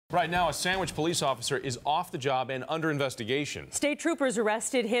Right now, a Sandwich police officer is off the job and under investigation. State troopers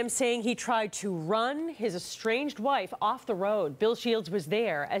arrested him, saying he tried to run his estranged wife off the road. Bill Shields was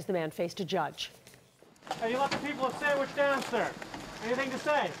there as the man faced a judge. Hey, you let the people of Sandwich down, sir. Anything to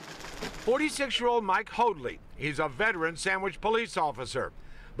say? 46-year-old Mike Hoadley. He's a veteran Sandwich police officer.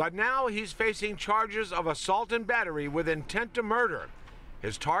 But now he's facing charges of assault and battery with intent to murder.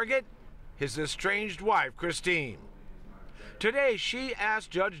 His target? His estranged wife, Christine. Today, she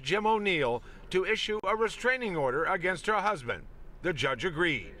asked Judge Jim O'Neill to issue a restraining order against her husband. The judge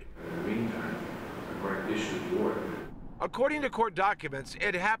agreed. In the meantime, the court issued the order. According to court documents,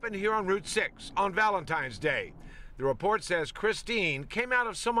 it happened here on Route 6 on Valentine's Day. The report says Christine came out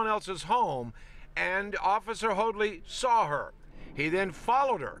of someone else's home and Officer Hoadley saw her. He then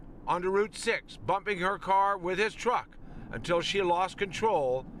followed her onto Route 6, bumping her car with his truck until she lost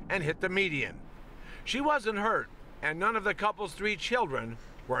control and hit the median. She wasn't hurt, and none of the couple's 3 children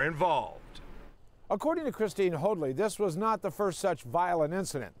were involved. According to Christine Hoadley, this was not the first such violent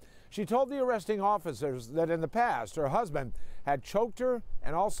incident. She told the arresting officers that in the past, her husband had choked her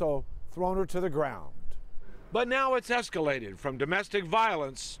and also thrown her to the ground. But now it's escalated from domestic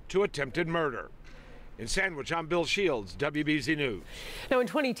violence to attempted murder. In Sandwich, I'm Bill Shields, WBZ News. Now, in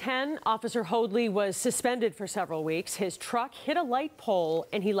 2010, Officer Hoadley was suspended for several weeks. His truck hit a light pole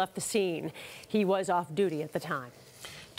and he left the scene. He was off duty at the time.